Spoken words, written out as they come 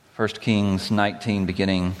1 Kings 19,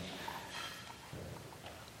 beginning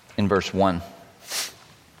in verse 1.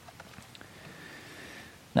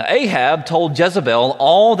 Now Ahab told Jezebel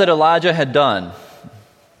all that Elijah had done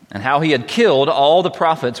and how he had killed all the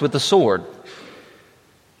prophets with the sword.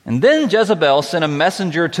 And then Jezebel sent a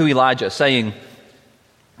messenger to Elijah, saying,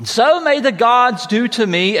 "So may the gods do to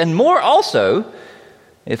me, and more also,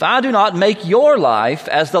 if I do not make your life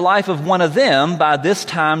as the life of one of them by this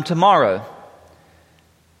time tomorrow."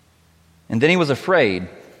 And then he was afraid,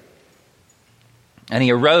 and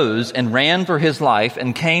he arose and ran for his life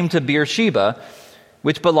and came to Beersheba,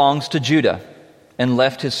 which belongs to Judah, and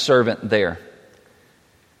left his servant there.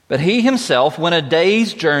 But he himself went a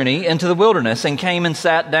day's journey into the wilderness and came and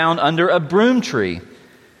sat down under a broom tree.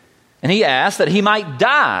 And he asked that he might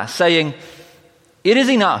die, saying, "It is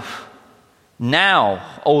enough. Now,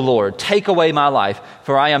 O Lord, take away my life,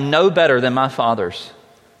 for I am no better than my fathers."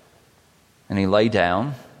 And he lay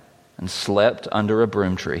down and slept under a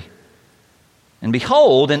broom tree. And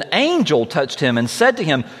behold, an angel touched him and said to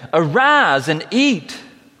him, "Arise and eat."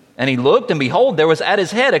 And he looked, and behold, there was at his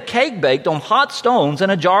head a cake baked on hot stones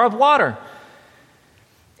and a jar of water.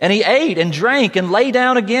 And he ate and drank and lay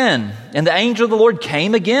down again. And the angel of the Lord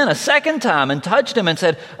came again a second time and touched him and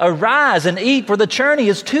said, "Arise and eat, for the journey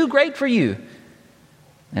is too great for you."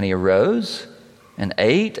 And he arose and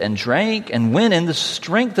ate and drank and went in the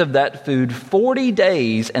strength of that food 40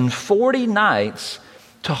 days and 40 nights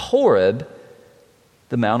to Horeb,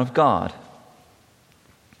 the Mount of God.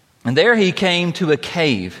 And there he came to a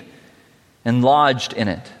cave and lodged in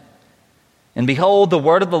it. And behold, the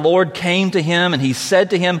word of the Lord came to him, and he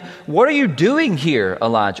said to him, "What are you doing here,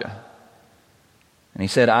 Elijah?" And he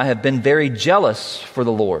said, "I have been very jealous for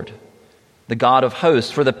the Lord, the God of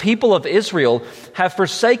hosts, for the people of Israel have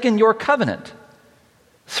forsaken your covenant,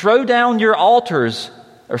 thrown down your altars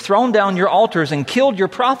and killed your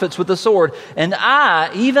prophets with the sword. And I,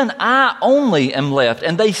 even I only am left,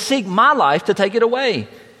 and they seek my life to take it away."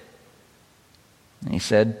 And he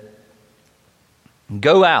said,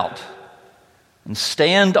 "Go out and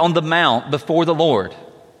stand on the mount before the Lord."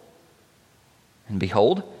 And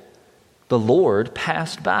behold, the Lord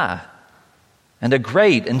passed by, and a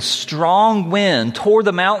great and strong wind tore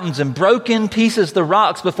the mountains and broke in pieces the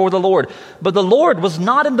rocks before the Lord. But the Lord was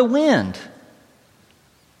not in the wind.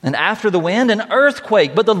 And after the wind, an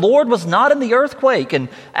earthquake, but the Lord was not in the earthquake. And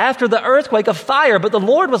after the earthquake, a fire, but the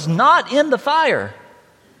Lord was not in the fire.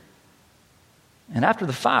 And after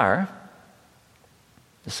the fire,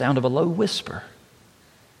 the sound of a low whisper.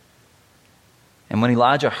 And when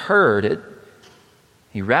Elijah heard it,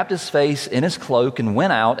 he wrapped his face in his cloak and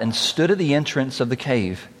went out and stood at the entrance of the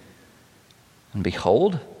cave. And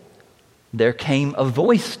behold, there came a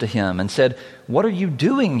voice to him and said, "What are you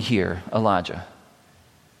doing here, Elijah?"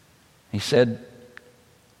 He said,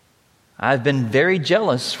 "I've been very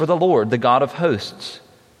jealous for the Lord, the God of hosts.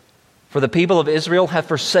 For the people of Israel have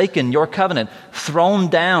forsaken your covenant, thrown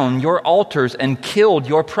down your altars, and killed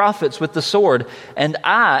your prophets with the sword. And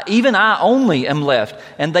I, even I only am left,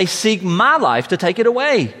 and they seek my life to take it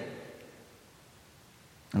away."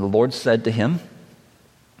 And the Lord said to him,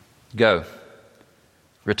 "Go,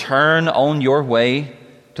 return on your way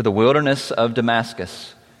to the wilderness of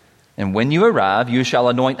Damascus. And when you arrive, you shall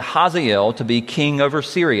anoint Hazael to be king over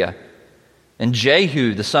Syria. And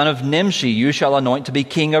Jehu, the son of Nimshi, you shall anoint to be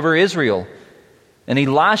king over Israel. And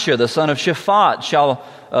Elisha, the son of Shaphat,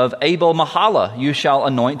 of Abel-Mahalah, you shall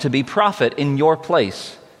anoint to be prophet in your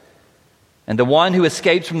place. And the one who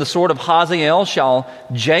escapes from the sword of Hazael shall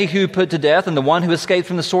Jehu put to death, and the one who escapes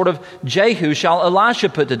from the sword of Jehu shall Elisha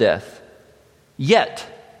put to death. Yet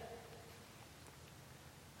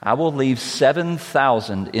I will leave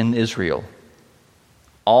 7,000 in Israel,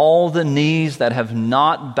 all the knees that have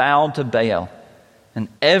not bowed to Baal, and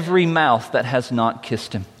every mouth that has not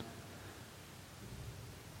kissed him."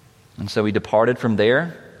 And so he departed from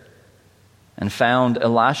there and found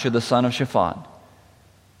Elisha the son of Shaphat,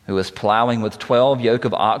 who was plowing with 12 yoke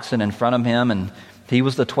of oxen in front of him, and he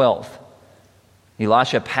was the 12th.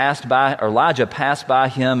 Elijah passed by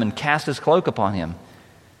him and cast his cloak upon him.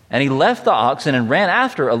 And he left the oxen and ran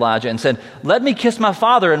after Elijah and said, "Let me kiss my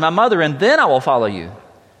father and my mother, and then I will follow you."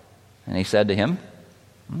 And he said to him,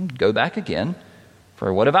 "Go back again,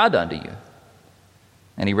 for what have I done to you?"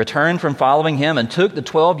 And he returned from following him and took the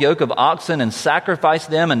 12 yoke of oxen and sacrificed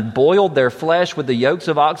them and boiled their flesh with the yokes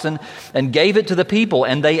of oxen and gave it to the people,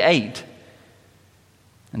 and they ate.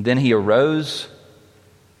 And then he arose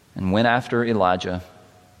and went after Elijah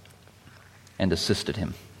and assisted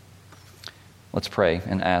him. Let's pray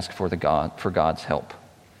and ask for God's help.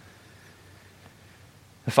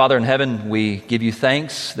 Father in heaven, we give you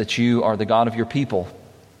thanks that you are the God of your people,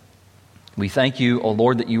 We thank you, O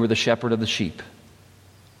Lord, that you are the shepherd of the sheep.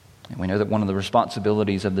 And we know that one of the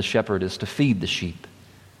responsibilities of the shepherd is to feed the sheep.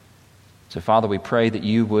 So, Father, we pray that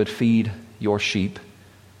you would feed your sheep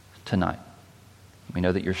tonight. We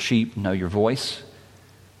know that your sheep know your voice,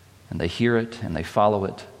 and they hear it, and they follow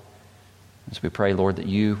it. As we pray, Lord, that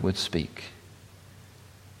you would speak.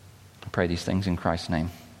 I pray these things in Christ's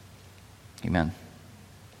name. Amen.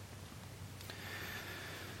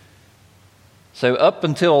 So up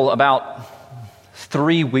until about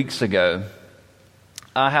 3 weeks ago,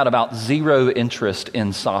 I had about zero interest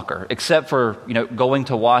in soccer, except for, going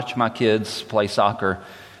to watch my kids play soccer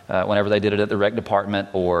whenever they did it at the rec department,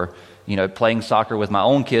 or, playing soccer with my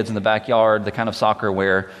own kids in the backyard, the kind of soccer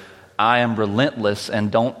where I am relentless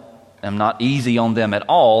and am not easy on them at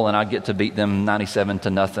all, and I get to beat them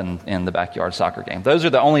 97-0 in the backyard soccer game. Those are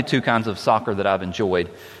the only two kinds of soccer that I've enjoyed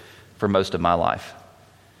for most of my life.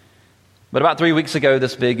 But about 3 weeks ago,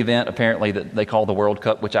 this big event, apparently, that they call the World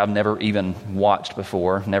Cup, which I've never even watched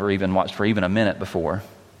before, never even watched for even a minute before,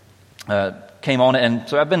 came on. And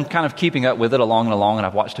so I've been kind of keeping up with it along, and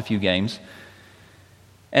I've watched a few games.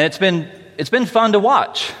 And it's been fun to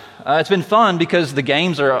watch. It's been fun because the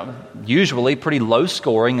games are usually pretty low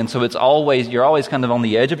scoring, and so you're always kind of on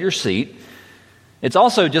the edge of your seat. It's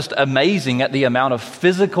also just amazing at the amount of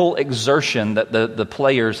physical exertion that the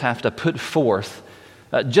players have to put forth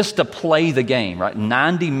just to play the game, right?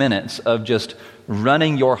 90 minutes of just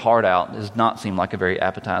running your heart out does not seem like a very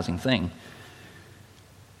appetizing thing.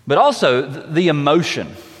 But also the emotion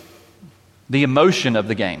of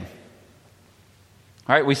the game.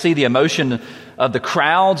 All right, we see the emotion of the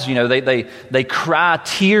crowds. They cry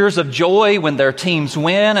tears of joy when their teams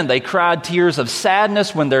win, and they cry tears of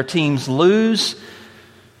sadness when their teams lose.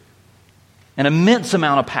 An immense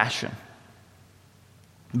amount of passion.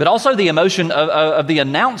 But also the emotion of the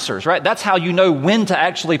announcers, right? That's how you know when to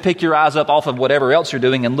actually pick your eyes up off of whatever else you're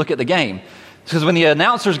doing and look at the game. Because when the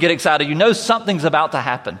announcers get excited, you know something's about to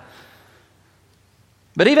happen.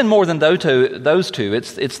 But even more than those two,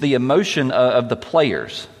 it's the emotion of the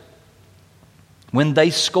players. When they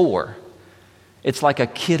score, it's like a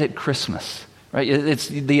kid at Christmas, right? It's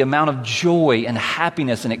the amount of joy and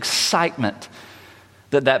happiness and excitement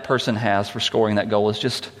that person has for scoring that goal is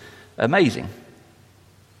just amazing.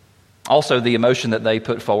 Also, the emotion that they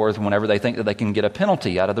put forward whenever they think that they can get a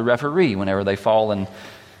penalty out of the referee, whenever they fall. And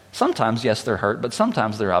sometimes, yes, they're hurt, but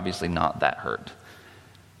sometimes they're obviously not that hurt.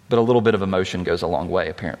 But a little bit of emotion goes a long way,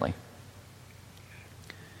 apparently.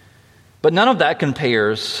 But none of that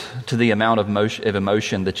compares to the amount of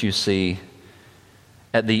emotion that you see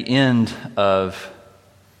at the end of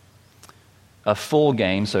a full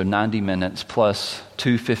game, so 90 minutes plus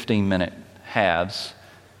 2 15-minute halves,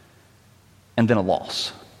 and then a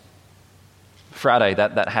loss. Friday,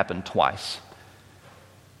 that happened twice,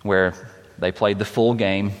 where they played the full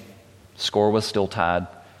game, score was still tied.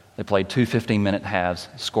 They played 2 15-minute halves,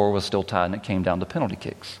 score was still tied, and it came down to penalty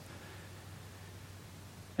kicks.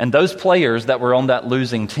 And those players that were on that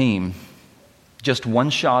losing team, just one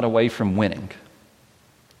shot away from winning,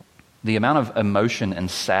 the amount of emotion and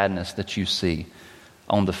sadness that you see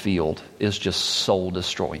on the field is just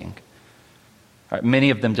soul-destroying. Right, many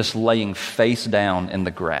of them just laying face down in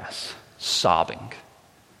the grass, sobbing,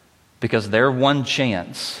 because their one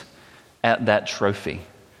chance at that trophy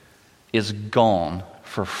is gone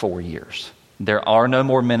for 4 years. There are no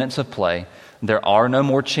more minutes of play. There are no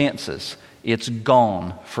more chances. It's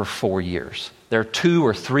gone for 4 years. They're 2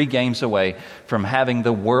 or 3 games away from having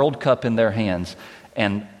the World Cup in their hands,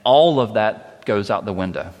 and all of that goes out the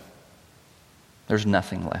window. There's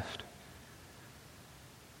nothing left.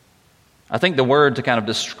 I think the word to kind of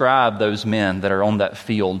describe those men that are on that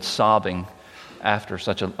field sobbing after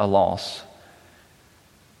such a loss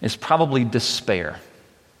is probably despair.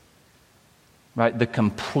 Right? The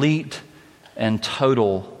complete and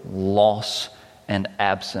total loss and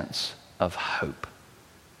absence of hope.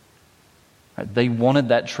 Right? They wanted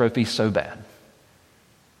that trophy so bad,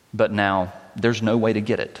 but now there's no way to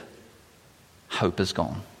get it. Hope is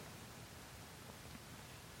gone.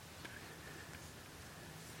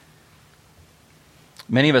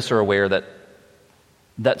 Many of us are aware that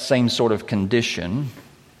that same sort of condition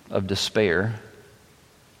of despair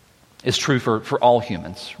is true for all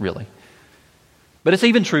humans, really. But it's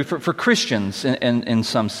even true for Christians in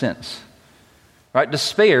some sense. Right?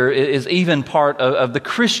 Despair is even part of the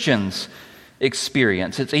Christian's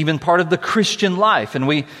experience. It's even part of the Christian life. And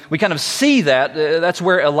we kind of see that. That's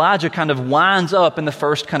where Elijah kind of winds up in the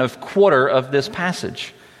first kind of quarter of this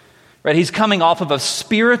passage. Right? He's coming off of a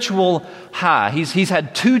spiritual high. He's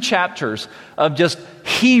had 2 chapters of just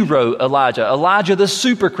hero Elijah. Elijah the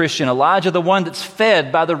super Christian. Elijah the one that's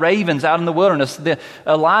fed by the ravens out in the wilderness. The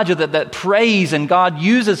Elijah that prays and God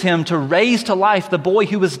uses him to raise to life the boy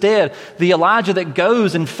who was dead. The Elijah that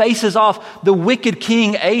goes and faces off the wicked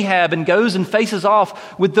king Ahab and goes and faces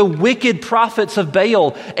off with the wicked prophets of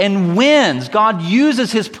Baal and wins. God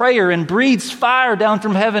uses his prayer and breathes fire down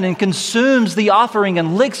from heaven and consumes the offering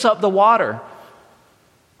and licks up the water.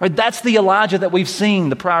 Right, that's the Elijah that we've seen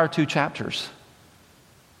the prior 2 chapters.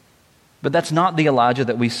 But that's not the Elijah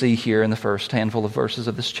that we see here in the first handful of verses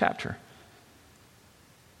of this chapter.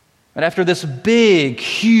 And after this big,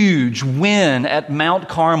 huge win at Mount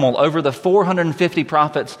Carmel over the 450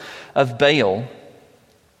 prophets of Baal,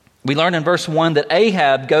 we learn in verse 1 that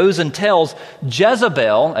Ahab goes and tells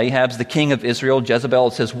Jezebel, Ahab's the king of Israel, Jezebel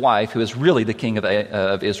is his wife, who is really the king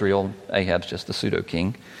of Israel. Ahab's just the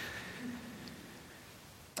pseudo-king.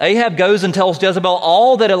 Ahab goes and tells Jezebel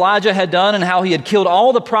all that Elijah had done and how he had killed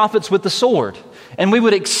all the prophets with the sword. And we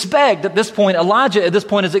would expect at this point, Elijah at this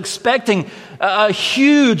point is expecting a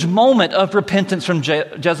huge moment of repentance from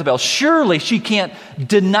Jezebel. Surely she can't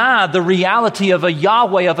deny the reality of a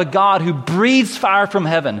Yahweh, of a God who breathes fire from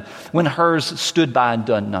heaven when hers stood by and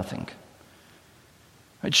done nothing.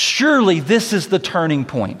 Surely this is the turning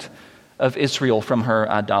point of Israel from her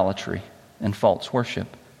idolatry and false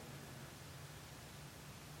worship.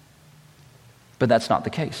 But that's not the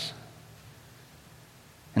case.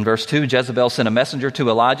 In verse 2, Jezebel sent a messenger to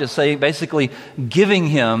Elijah, basically giving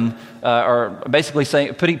him,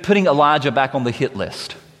 putting Elijah back on the hit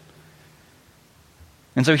list.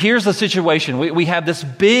 And so here's the situation. We have this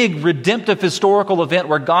big redemptive historical event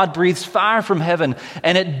where God breathes fire from heaven,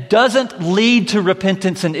 and it doesn't lead to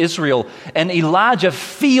repentance in Israel. And Elijah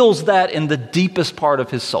feels that in the deepest part of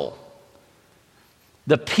his soul.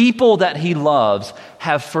 The people that he loves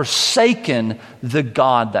have forsaken the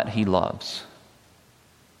God that he loves.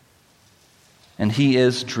 And he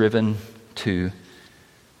is driven to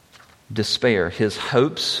despair. His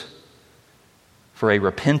hopes for a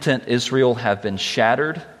repentant Israel have been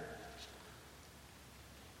shattered.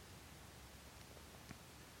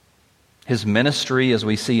 His ministry, as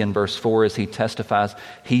we see in verse 4, as he testifies,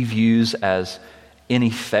 he views as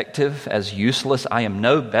ineffective, as useless. I am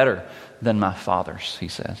no better than my fathers, he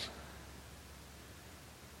says.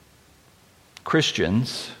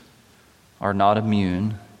 Christians are not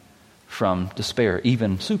immune from despair.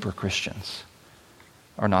 Even super Christians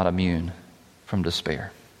are not immune from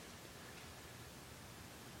despair.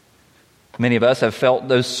 Many of us have felt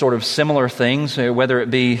those sort of similar things, whether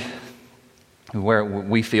it be where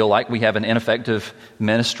we feel like we have an ineffective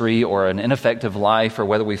ministry or an ineffective life, or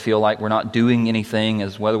whether we feel like we're not doing anything,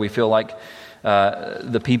 as whether we feel like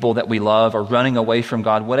the people that we love are running away from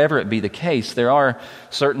God. Whatever it be the case, there are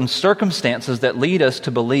certain circumstances that lead us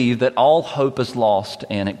to believe that all hope is lost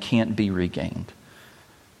and it can't be regained.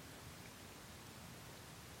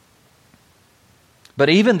 But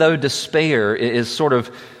even though despair is sort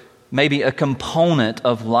of maybe a component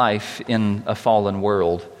of life in a fallen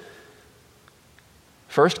world,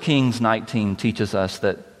 1 Kings 19 teaches us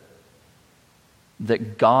that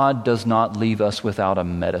God does not leave us without a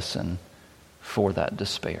medicine for that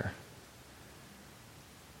despair.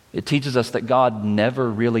 It teaches us that God never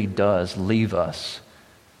really does leave us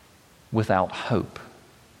without hope.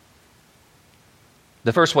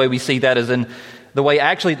 The first way we see that is in the way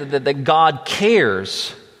actually that God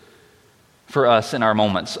cares for us in our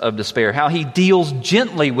moments of despair, how he deals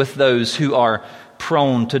gently with those who are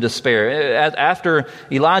prone to despair. After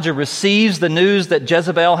Elijah receives the news that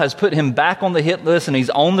Jezebel has put him back on the hit list and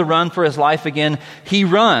he's on the run for his life again, he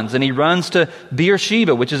runs to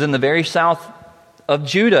Beersheba, which is in the very south of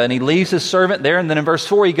Judah, and he leaves his servant there. And then in verse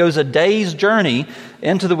 4, he goes a day's journey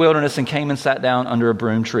into the wilderness and came and sat down under a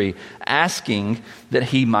broom tree, asking that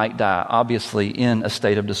he might die, obviously in a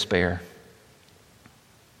state of despair.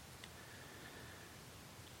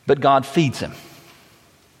 But God feeds him.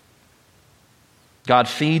 God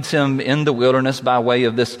feeds him in the wilderness by way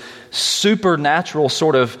of this supernatural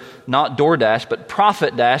sort of, not DoorDash, but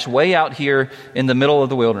prophet dash way out here in the middle of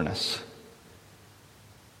the wilderness.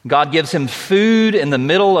 God gives him food in the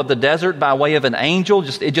middle of the desert by way of an angel.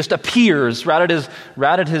 It just appears right in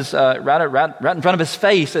front of his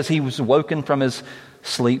face as he was woken from his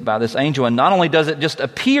sleep by this angel. And not only does it just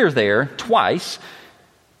appear there twice,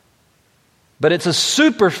 but it's a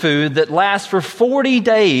superfood that lasts for 40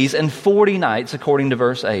 days and 40 nights, according to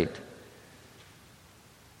verse 8.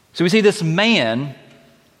 So we see this man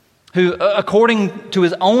who, according to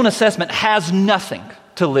his own assessment, has nothing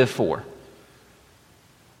to live for.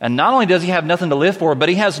 And not only does he have nothing to live for, but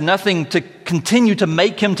he has nothing to continue to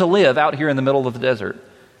make him to live out here in the middle of the desert.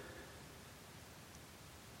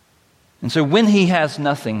 And so when he has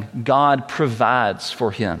nothing, God provides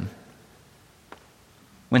for him.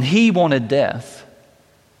 When he wanted death,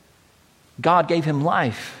 God gave him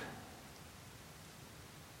life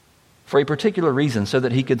for a particular reason, so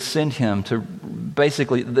that he could send him to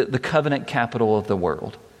basically the covenant capital of the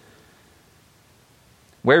world.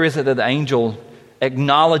 Where is it that the angel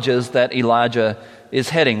acknowledges that Elijah is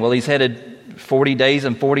heading? Well, he's headed 40 days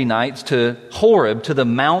and 40 nights to Horeb, to the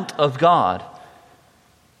Mount of God.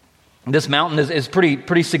 This mountain is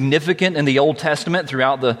pretty significant in the Old Testament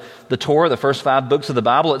throughout the Torah, the first 5 books of the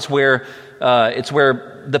Bible. It's where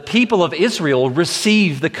the people of Israel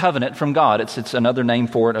receive the covenant from God. It's another name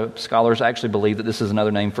for it. Scholars actually believe that this is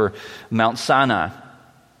another name for Mount Sinai.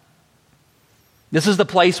 This is the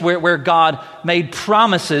place where God made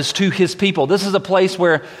promises to his people. This is a place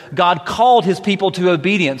where God called his people to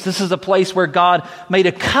obedience. This is a place where God made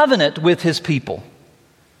a covenant with his people.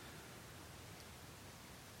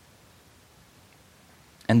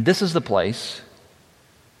 And this is the place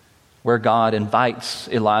where God invites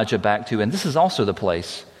Elijah back to. And this is also the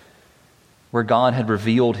place where God had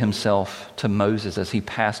revealed himself to Moses as he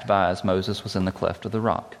passed by, as Moses was in the cleft of the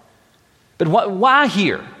rock. But why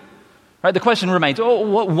here? Right, the question remains,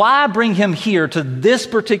 why bring him here to this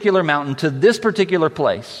particular mountain, to this particular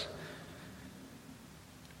place?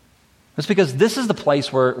 It's because this is the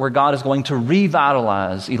place where God is going to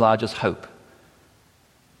revitalize Elijah's hope.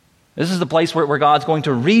 This is the place where God's going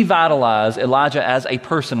to revitalize Elijah as a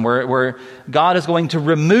person, where God is going to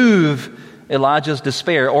remove Elijah's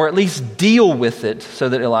despair, or at least deal with it so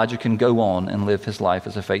that Elijah can go on and live his life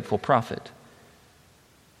as a faithful prophet.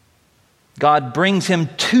 God brings him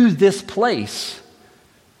to this place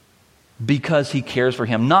because he cares for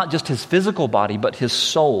him, not just his physical body, but his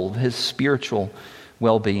soul, his spiritual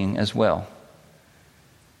well-being as well.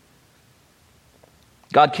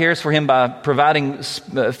 God cares for him by providing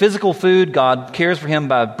physical food. God cares for him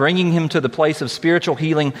by bringing him to the place of spiritual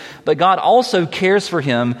healing. But God also cares for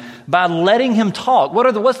him by letting him talk.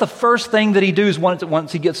 What's the first thing that he does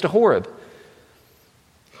once he gets to Horeb?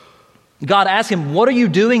 God asks him, "What are you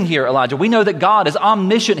doing here, Elijah?" We know that God is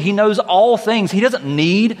omniscient. He knows all things. He doesn't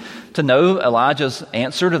need to know Elijah's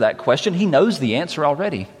answer to that question. He knows the answer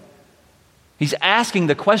already. He's asking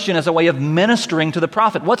the question as a way of ministering to the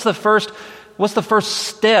prophet. What's the first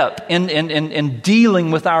step in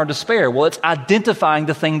dealing with our despair? Well, it's identifying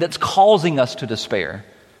the thing that's causing us to despair.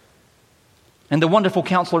 And the wonderful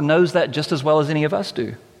counselor knows that just as well as any of us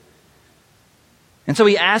do. And so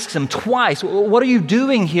he asks him twice, "What are you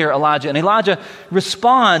doing here, Elijah?" And Elijah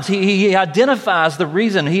responds. He identifies the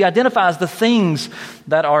reason. He identifies the things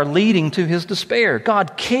that are leading to his despair.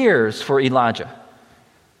 God cares for Elijah.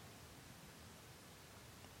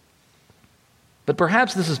 But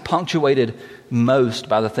perhaps this is punctuated most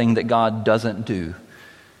by the thing that God doesn't do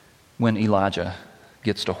when Elijah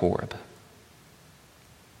gets to Horeb.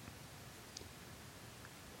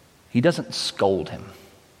 He doesn't scold him.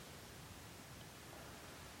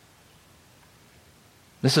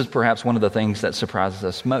 This is perhaps one of the things that surprises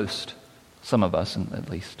us most, some of us at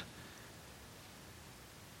least,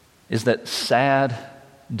 is that sad,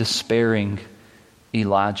 despairing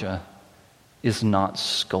Elijah is not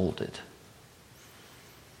scolded.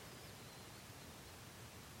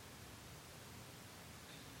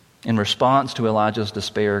 In response to Elijah's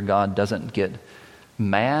despair, God doesn't get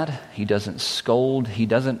mad. He doesn't scold. He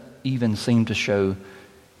doesn't even seem to show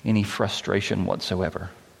any frustration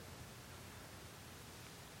whatsoever.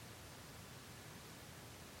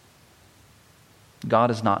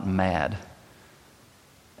 God is not mad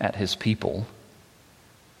at his people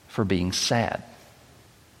for being sad.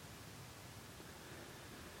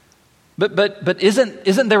 But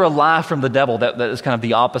isn't there a lie from the devil that is kind of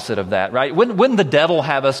the opposite of that, right? Wouldn't the devil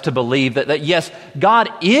have us to believe that yes, God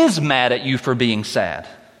is mad at you for being sad?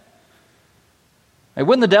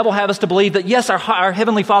 Wouldn't the devil have us to believe that yes, our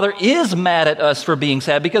Heavenly Father is mad at us for being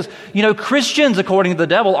sad? Because, Christians, according to the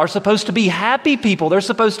devil, are supposed to be happy people. They're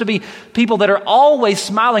supposed to be people that are always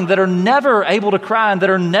smiling, that are never able to cry, and that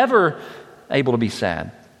are never able to be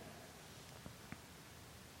sad.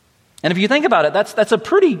 And if you think about it, that's a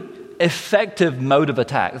pretty effective mode of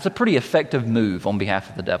attack. It's a pretty effective move on behalf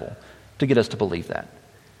of the devil to get us to believe that.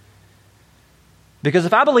 Because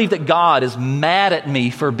if I believe that God is mad at me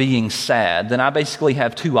for being sad, then I basically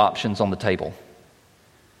have two options on the table.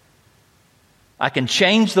 I can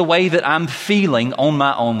change the way that I'm feeling on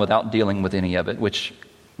my own without dealing with any of it, which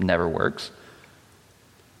never works.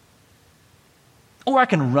 Or I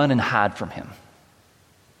can run and hide from him,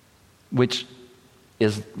 which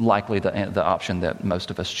is likely the option that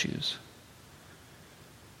most of us choose.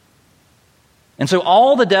 And so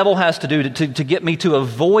all the devil has to do to get me to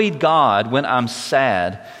avoid God when I'm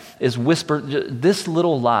sad is whisper this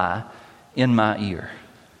little lie in my ear,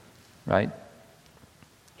 right?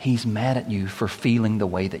 He's mad at you for feeling the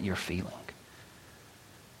way that you're feeling.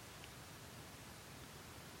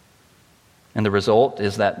 And the result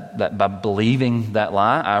is that by believing that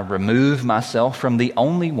lie, I remove myself from the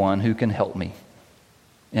only one who can help me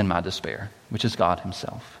in my despair, which is God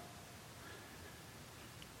himself.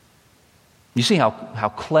 You see how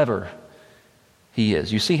clever he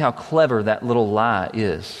is. You see how clever that little lie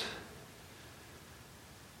is.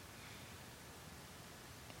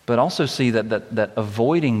 But also see that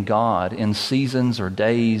avoiding God in seasons or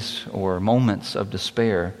days or moments of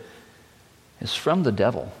despair is from the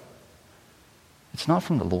devil. It's not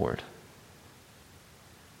from the Lord.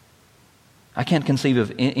 I can't conceive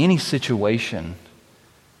of any situation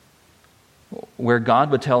where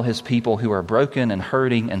God would tell his people who are broken and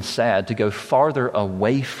hurting and sad to go farther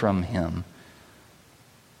away from him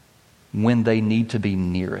when they need to be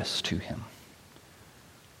nearest to him.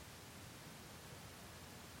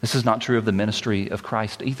 This is not true of the ministry of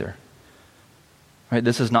Christ either. Right?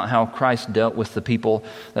 This is not how Christ dealt with the people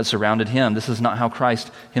that surrounded him. This is not how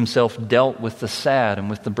Christ himself dealt with the sad and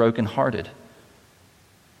with the brokenhearted.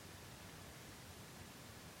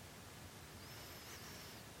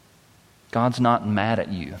 God's not mad at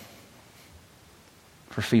you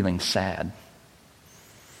for feeling sad.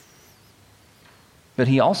 But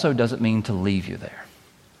he also doesn't mean to leave you there.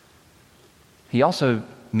 He also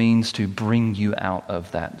means to bring you out of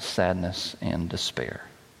that sadness and despair.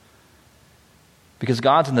 Because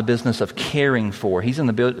God's in the business of caring for. He's in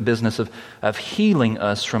the business of healing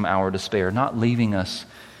us from our despair, not leaving us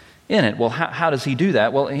in it. Well, how does he do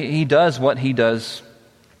that? Well, he does what he does.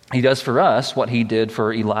 He does for us what he did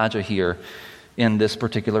for Elijah here in this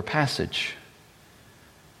particular passage.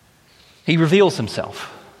 He reveals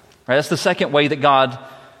himself. Right? That's the second way that God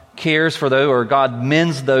cares for those, or God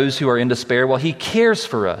mends those who are in despair. Well, he cares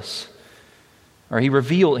for us. Or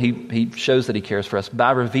he shows that he cares for us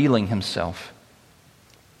by revealing himself.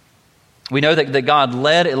 We know that God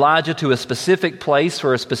led Elijah to a specific place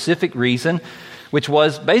for a specific reason, which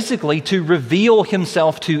was basically to reveal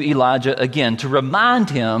himself to Elijah again, to remind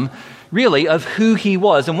him really of who he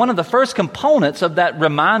was. And one of the first components of that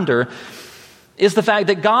reminder is the fact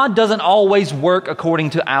that God doesn't always work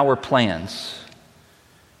according to our plans.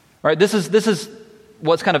 Right? This is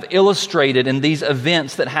what's kind of illustrated in these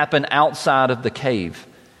events that happen outside of the cave.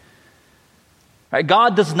 Right?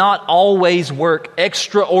 God does not always work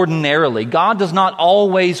extraordinarily. God does not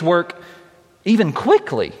always work even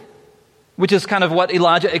quickly, which is kind of what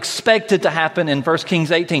Elijah expected to happen in 1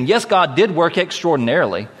 Kings 18. Yes, God did work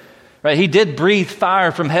extraordinarily. Right? He did breathe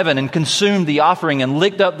fire from heaven and consumed the offering and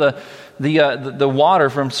licked up the water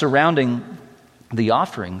from surrounding the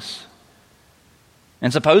offerings.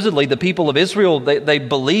 And supposedly the people of Israel, they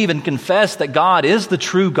believe and confess that God is the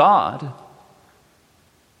true God.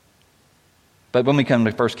 But when we come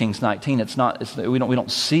to 1 Kings 19, we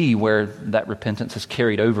don't see where that repentance is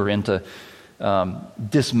carried over into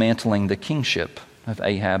dismantling the kingship of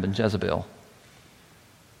Ahab and Jezebel.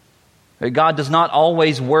 God does not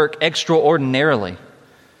always work extraordinarily.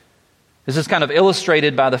 This is kind of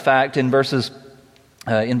illustrated by the fact in verses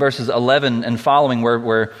 11 and following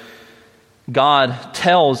where God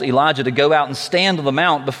tells Elijah to go out and stand on the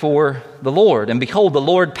mount before the Lord. And behold, the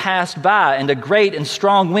Lord passed by, and a great and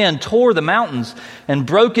strong wind tore the mountains and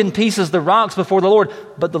broke in pieces the rocks before the Lord.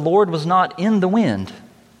 But the Lord was not in the wind.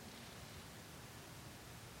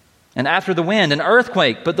 And after the wind, an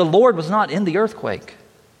earthquake, but the Lord was not in the earthquake.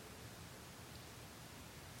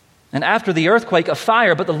 And after the earthquake, a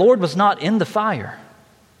fire, but the Lord was not in the fire.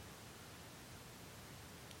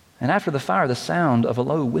 And after the fire, the sound of a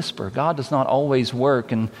low whisper. God does not always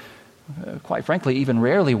work, and quite frankly, even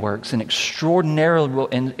rarely works in extraordinary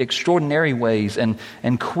ways and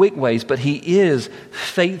quick ways, but he is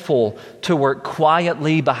faithful to work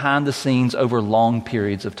quietly behind the scenes over long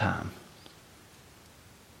periods of time.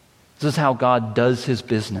 This is how God does his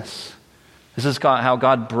business. This is how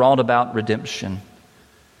God brought about redemption,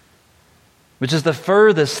 which is the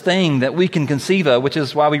furthest thing that we can conceive of, which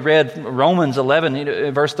is why we read Romans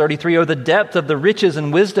 11, verse 33, "Oh, the depth of the riches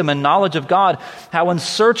and wisdom and knowledge of God, how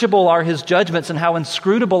unsearchable are his judgments and how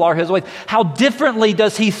inscrutable are his ways." How differently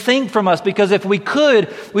does he think from us? Because if we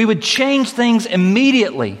could, we would change things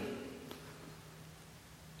immediately.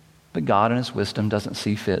 But God in his wisdom doesn't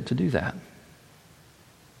see fit to do that.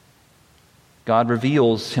 God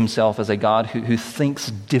reveals himself as a God who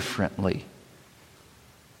thinks differently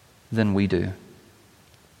than we do.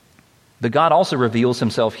 But God also reveals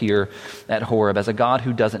himself here at Horeb as a God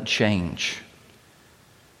who doesn't change.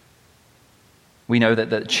 We know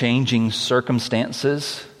that changing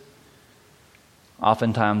circumstances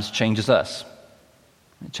oftentimes changes us.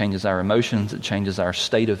 It changes our emotions. It changes our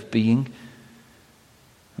state of being.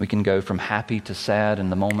 We can go from happy to sad in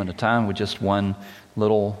the moment of time with just one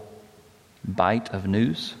little bite of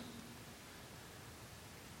news.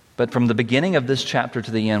 But from the beginning of this chapter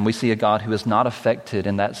to the end, we see a God who is not affected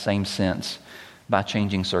in that same sense by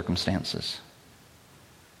changing circumstances.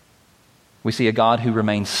 We see a God who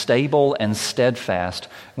remains stable and steadfast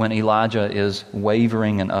when Elijah is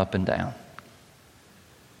wavering and up and down.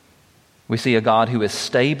 We see a God who is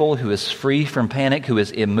stable, who is free from panic, who is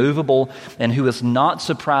immovable, and who is not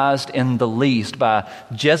surprised in the least by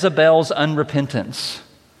Jezebel's unrepentance.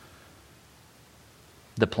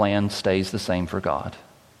 The plan stays the same for God.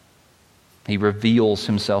 He reveals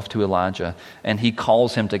himself to Elijah, and he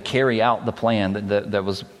calls him to carry out the plan that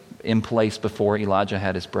was in place before Elijah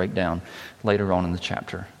had his breakdown later on in the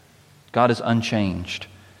chapter. God is unchanged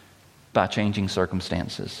by changing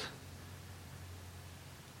circumstances.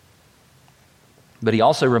 But he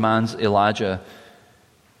also reminds Elijah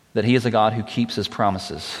that he is a God who keeps his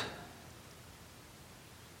promises.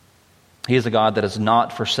 He is a God that has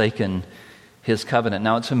not forsaken his covenant.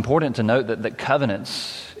 Now, it's important to note that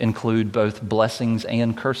covenants include both blessings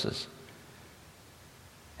and curses.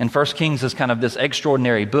 And 1 Kings is kind of this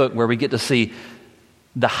extraordinary book where we get to see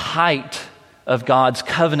the height of God's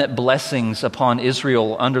covenant blessings upon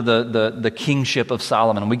Israel under the kingship of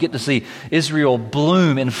Solomon. We get to see Israel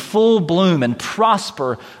bloom in full bloom and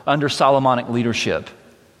prosper under Solomonic leadership.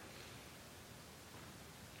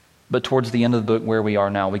 But towards the end of the book where we are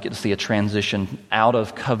now, we get to see a transition out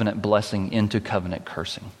of covenant blessing into covenant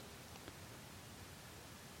cursing.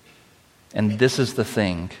 And this is the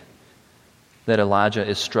thing that Elijah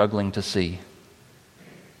is struggling to see.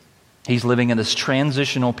 He's living in this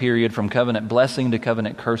transitional period from covenant blessing to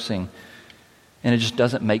covenant cursing, and it just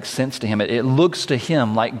doesn't make sense to him. It looks to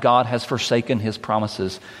him like God has forsaken his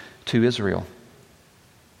promises to Israel.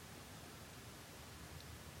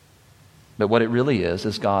 But what it really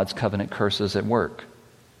is God's covenant curses at work.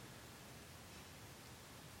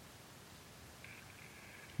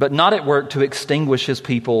 But not at work to extinguish his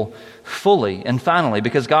people fully and finally,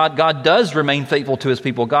 because God does remain faithful to his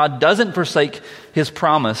people. God doesn't forsake his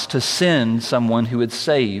promise to send someone who would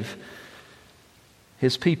save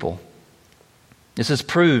his people. This is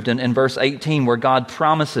proved in verse 18, where God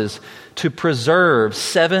promises to preserve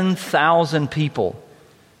 7,000 people,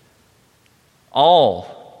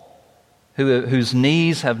 all whose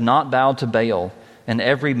knees have not bowed to Baal, and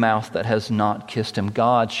every mouth that has not kissed him.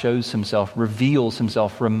 God shows himself, reveals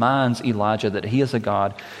himself, reminds Elijah that he is a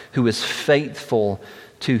God who is faithful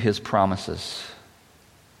to his promises.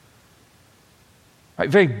 Right,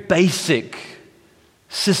 very basic,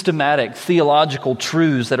 systematic, theological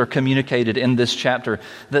truths that are communicated in this chapter.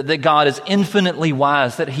 That God is infinitely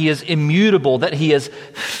wise, that he is immutable, that he is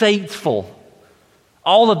faithful.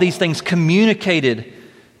 All of these things communicated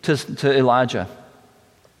to Elijah.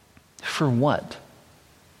 For what?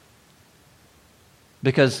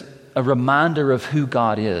 Because a reminder of who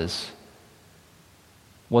God is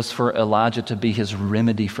was for Elijah to be his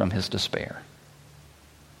remedy from his despair.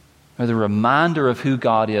 Or the reminder of who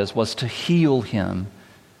God is was to heal him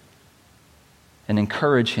and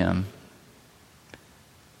encourage him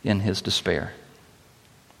in his despair.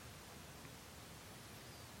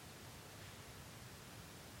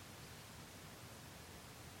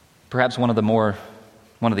 Perhaps one of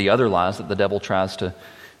the other lies that the devil tries to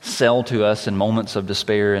sell to us in moments of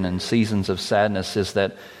despair and in seasons of sadness is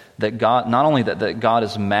that God, not only that God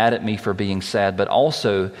is mad at me for being sad, but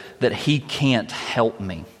also that he can't help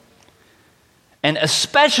me. And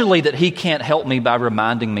especially that he can't help me by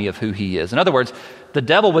reminding me of who he is. In other words, the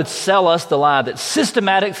devil would sell us the lie that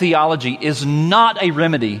systematic theology is not a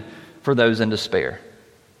remedy for those in despair.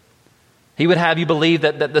 He would have you believe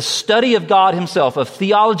that the study of God himself, of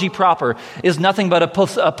theology proper, is nothing but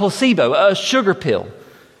a placebo, a sugar pill.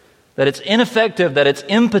 That it's ineffective, that it's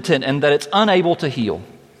impotent, and that it's unable to heal.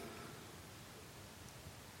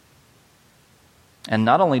 And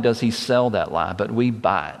not only does he sell that lie, but we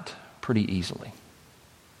buy it pretty easily.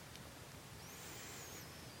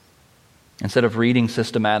 Instead of reading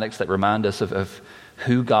systematics that remind us of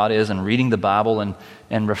who God is and reading the Bible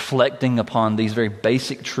and reflecting upon these very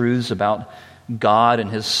basic truths about God and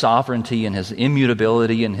his sovereignty and his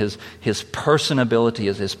immutability and his personability,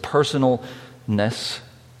 his personalness.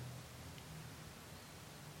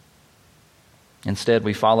 Instead,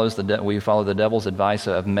 we follow the devil's advice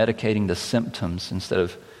of medicating the symptoms instead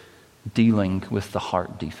of dealing with the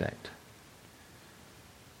heart defect.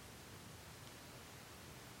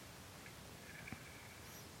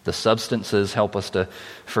 The substances help us to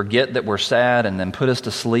forget that we're sad and then put us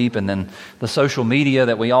to sleep. And then the social media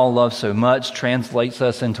that we all love so much translates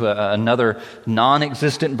us into another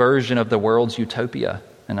non-existent version of the world's utopia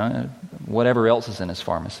and whatever else is in his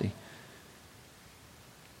pharmacy.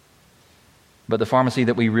 But the pharmacy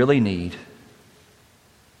that we really need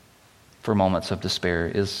for moments of despair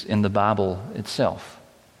is in the Bible itself.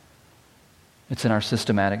 It's in our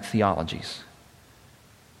systematic theologies.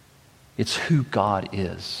 It's who God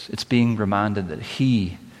is. It's being reminded that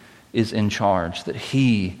He is in charge, that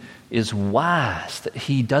He is wise, that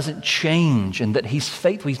He doesn't change, and that He's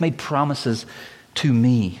faithful. He's made promises to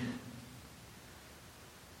me.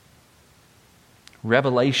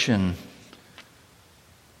 Revelation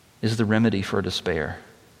is the remedy for despair.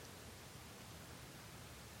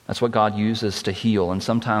 That's what God uses to heal, and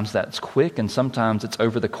sometimes that's quick, and sometimes it's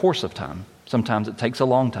over the course of time. Sometimes it takes a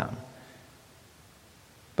long time.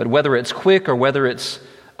 But whether it's quick or whether it's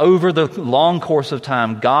over the long course of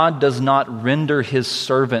time, God does not render His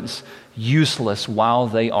servants useless while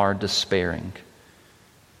they are despairing.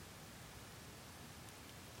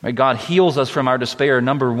 Right? God heals us from our despair,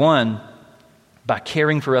 number one, by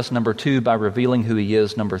caring for us, number two, by revealing who He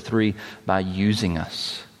is, number three, by using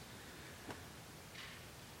us.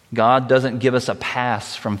 God doesn't give us a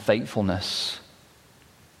pass from faithfulness,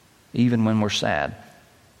 even when we're sad.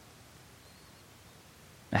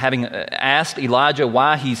 Having asked Elijah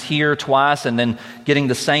why he's here twice and then getting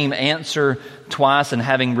the same answer twice and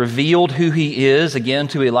having revealed who he is again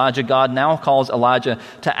to Elijah, God now calls Elijah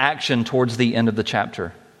to action towards the end of the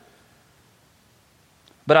chapter.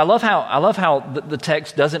 But I love how the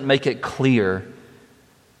text doesn't make it clear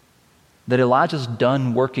that Elijah's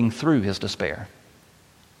done working through his despair.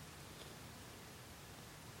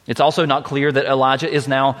 It's also not clear that Elijah is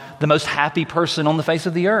now the most happy person on the face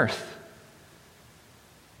of the earth.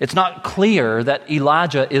 It's not clear that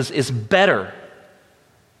Elijah is better.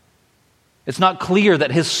 It's not clear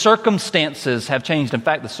that his circumstances have changed. In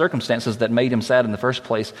fact, the circumstances that made him sad in the first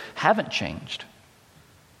place haven't changed.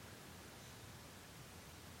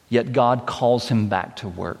 Yet God calls him back to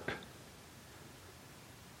work.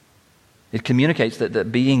 It communicates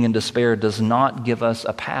that being in despair does not give us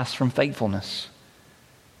a pass from faithfulness.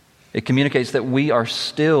 It communicates that we are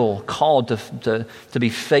still called to be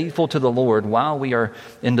faithful to the Lord while we are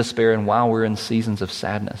in despair and while we're in seasons of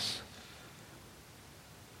sadness.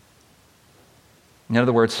 In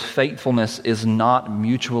other words, faithfulness is not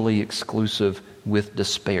mutually exclusive with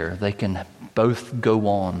despair. They can both go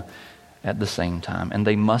on at the same time, and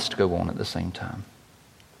they must go on at the same time.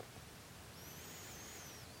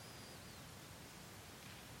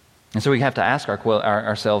 And so we have to ask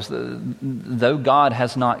ourselves, though God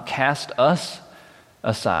has not cast us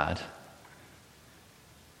aside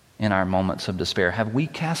in our moments of despair, have we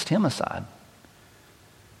cast Him aside?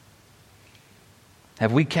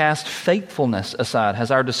 Have we cast faithfulness aside? Has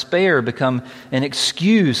our despair become an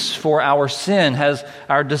excuse for our sin? Has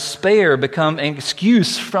our despair become an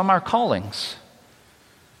excuse from our callings?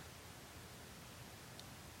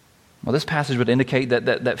 Well, this passage would indicate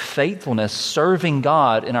that faithfulness, serving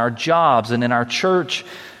God in our jobs and in our church,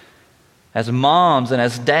 as moms and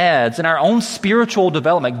as dads, in our own spiritual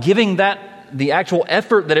development, giving that the actual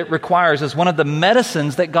effort that it requires is one of the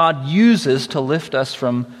medicines that God uses to lift us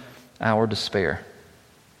from our despair.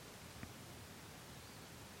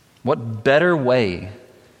 What better way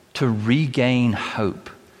to regain hope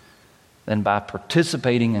than by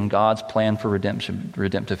participating in God's plan for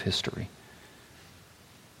redemptive history?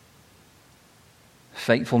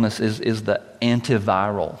 Faithfulness is the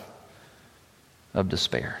antiviral of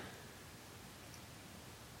despair.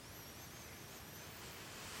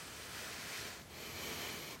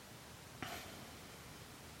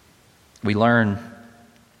 We learn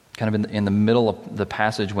kind of in the middle of the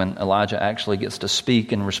passage when Elijah actually gets to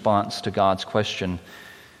speak in response to God's question.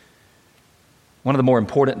 One of the more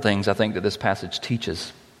important things I think that this passage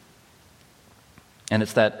teaches, and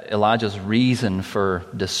it's that Elijah's reason for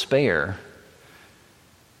despair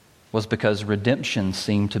was because redemption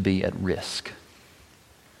seemed to be at risk.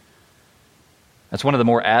 That's one of the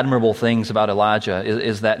more admirable things about Elijah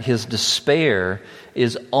is that his despair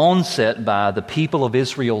is onset by the people of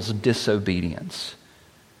Israel's disobedience,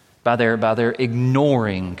 by their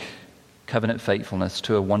ignoring covenant faithfulness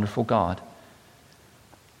to a wonderful God.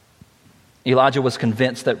 Elijah was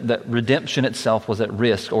convinced that redemption itself was at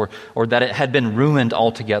risk or that it had been ruined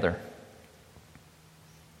altogether.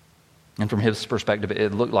 And from his perspective,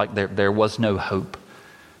 it looked like there was no hope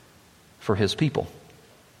for his people.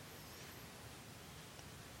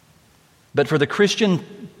 But for the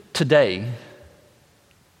Christian today,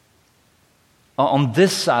 on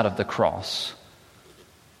this side of the cross,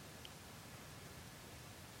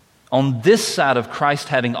 on this side of Christ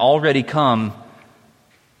having already come,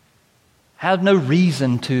 have no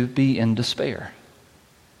reason to be in despair.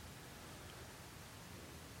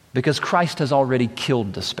 Because Christ has already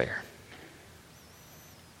killed despair.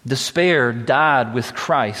 Despair died with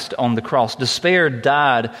Christ on the cross. Despair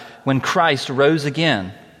died when Christ rose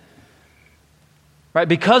again. Right?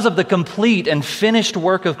 Because of the complete and finished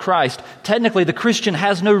work of Christ, technically the Christian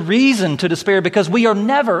has no reason to despair because we are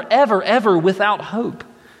never, ever, ever without hope.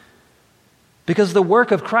 Because the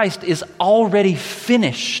work of Christ is already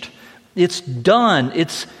finished. It's done.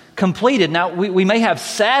 It's completed. Now, we may have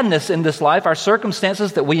sadness in this life. Our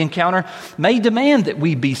circumstances that we encounter may demand that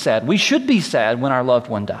we be sad. We should be sad when our loved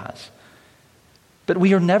one dies. But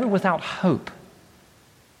we are never without hope.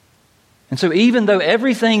 And so even though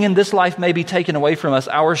everything in this life may be taken away from us,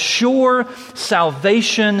 our sure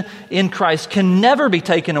salvation in Christ can never be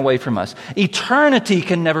taken away from us. Eternity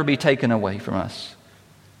can never be taken away from us.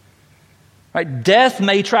 Right? Death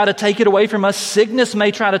may try to take it away from us. Sickness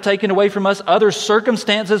may try to take it away from us. Other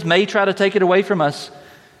circumstances may try to take it away from us.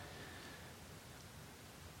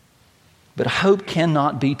 But hope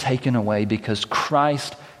cannot be taken away because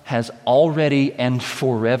Christ has already and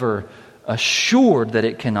forever assured that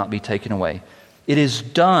it cannot be taken away. It is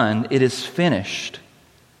done. It is finished.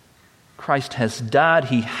 Christ has died.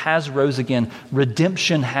 He has rose again.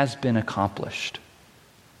 Redemption has been accomplished.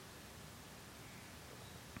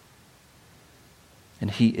 And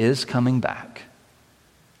He is coming back.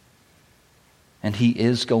 And He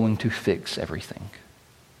is going to fix everything.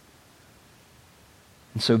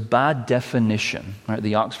 And so by definition, right,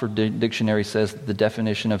 the Oxford Dictionary says that the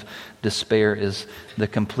definition of despair is the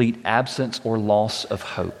complete absence or loss of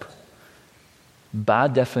hope. By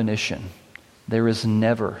definition, there is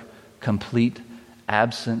never complete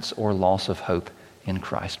absence or loss of hope in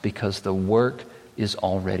Christ because the work is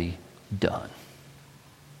already done.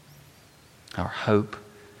 Our hope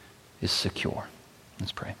is secure.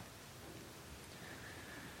 Let's pray.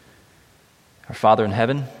 Our Father in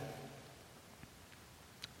heaven,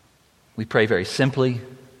 we pray very simply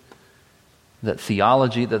that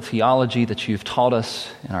the theology that you've taught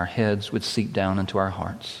us in our heads would seep down into our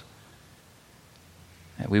hearts.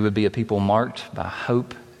 That we would be a people marked by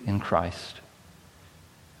hope in Christ,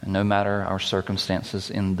 and no matter our circumstances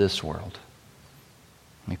in this world.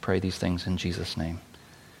 We pray these things in Jesus' name.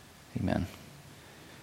 Amen.